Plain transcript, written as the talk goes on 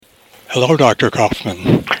Hello, Dr.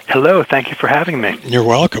 Kaufman. Hello, thank you for having me. You're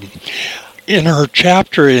welcome. In her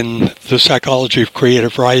chapter in The Psychology of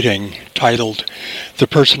Creative Writing, titled The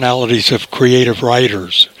Personalities of Creative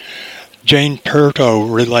Writers, Jane Perto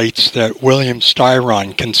relates that William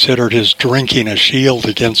Styron considered his drinking a shield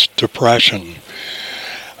against depression.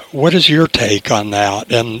 What is your take on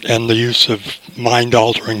that and the use of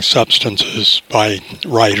mind-altering substances by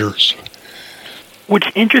writers? What's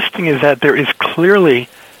interesting is that there is clearly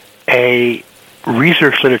a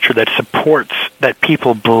research literature that supports that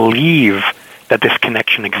people believe that this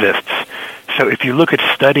connection exists. So if you look at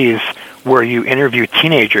studies where you interview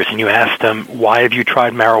teenagers and you ask them, why have you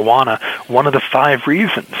tried marijuana? One of the 5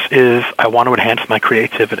 reasons is, I want to enhance my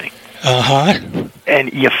creativity.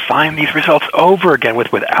 And you find these results over again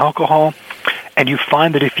with alcohol, and you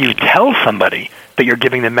find that if you tell somebody that you're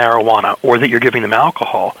giving them marijuana or that you're giving them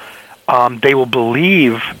alcohol, they will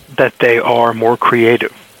believe that they are more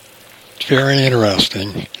creative. Very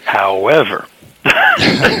interesting. However,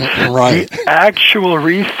 right. The actual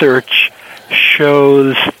research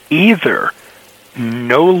shows either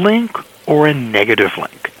no link or a negative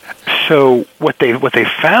link. So what they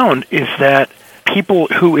found is that people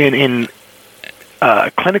who in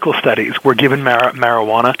clinical studies were given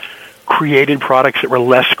marijuana created products that were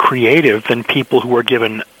less creative than people who were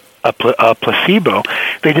given a placebo.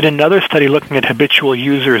 They did another study looking at habitual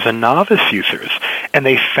users and novice users, and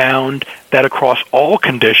they found that across all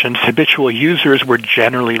conditions, habitual users were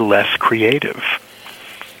generally less creative.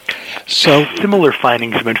 So similar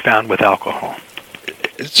findings have been found with alcohol.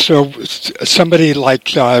 So somebody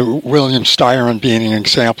like William Styron being an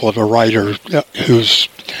example of a writer who's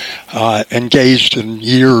engaged in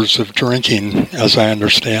years of drinking, as I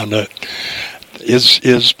understand it,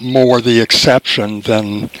 is more the exception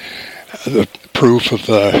than the proof of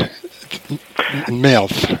the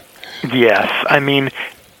myth. Yes, I mean,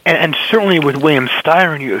 and certainly with William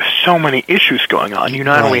Styron, you have so many issues going on. You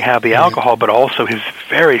not only have the alcohol, but also his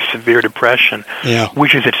very severe depression,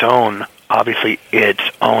 which is obviously its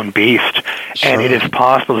own beast. Sure. And it is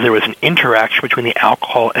possible that there was an interaction between the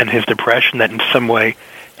alcohol and his depression that in some way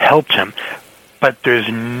helped him. But there's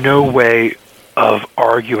no way of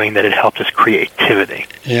arguing that it helped his creativity.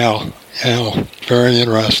 Yeah, very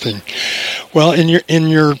interesting. Well, in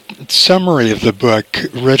your summary of the book,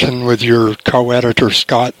 written with your co-editor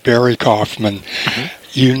Scott Barry Kaufman,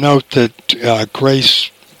 you note that Grace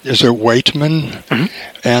Waitman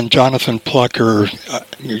and Jonathan Plucker,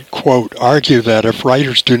 quote, argue that if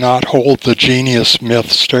writers do not hold the genius myth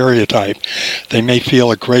stereotype, they may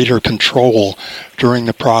feel a greater control during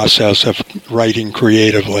the process of writing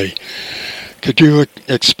creatively. Could you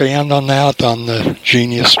expand on that, on the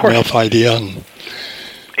genius myth idea?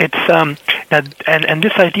 It's and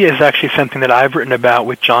this idea is actually something that I've written about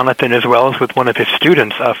with Jonathan as well as with one of his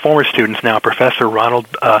students, former students now, Professor Ronald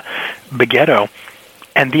Beghetto.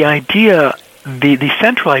 And the idea, the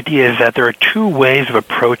central idea is that there are 2 ways of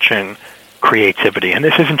approaching creativity, and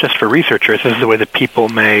this isn't just for researchers. This is the way that people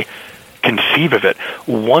may conceive of it.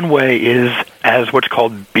 One way is as what's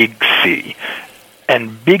called Big C,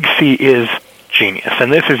 and Big C is genius.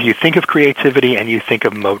 And this is, you think of creativity and you think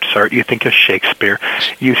of Mozart, you think of Shakespeare,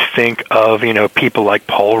 you think of, people like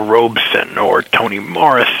Paul Robeson or Toni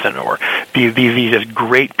Morrison or these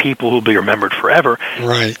great people who will be remembered forever.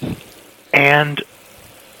 Right. And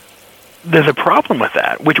there's a problem with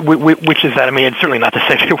that, which is that, it's certainly not to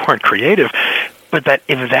say they weren't creative, but that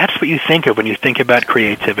if that's what you think of when you think about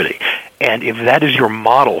creativity, and if that is your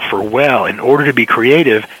model for, in order to be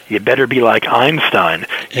creative, you better be like Einstein,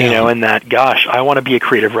 and that, gosh, I want to be a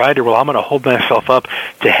creative writer, well, I'm going to hold myself up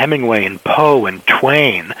to Hemingway and Poe and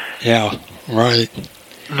Twain. Yeah, right.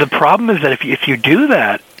 The problem is that if you do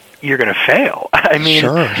that, you're going to fail.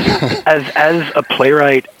 Sure. as a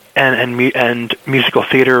playwright and musical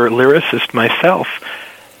theater lyricist myself,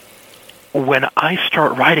 when I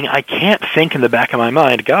start writing, I can't think in the back of my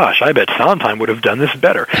mind, gosh, I bet Sondheim would have done this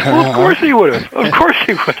better. Well, of course he would have. Of course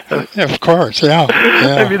he would have. Of course, yeah.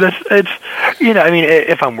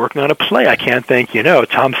 If I'm working on a play, I can't think,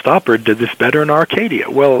 Tom Stoppard did this better in Arcadia.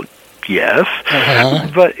 Well, yes,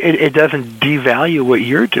 but it doesn't devalue what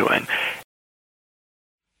you're doing.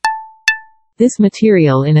 This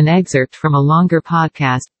material in an excerpt from a longer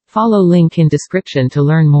podcast. Follow link in description to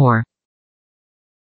learn more.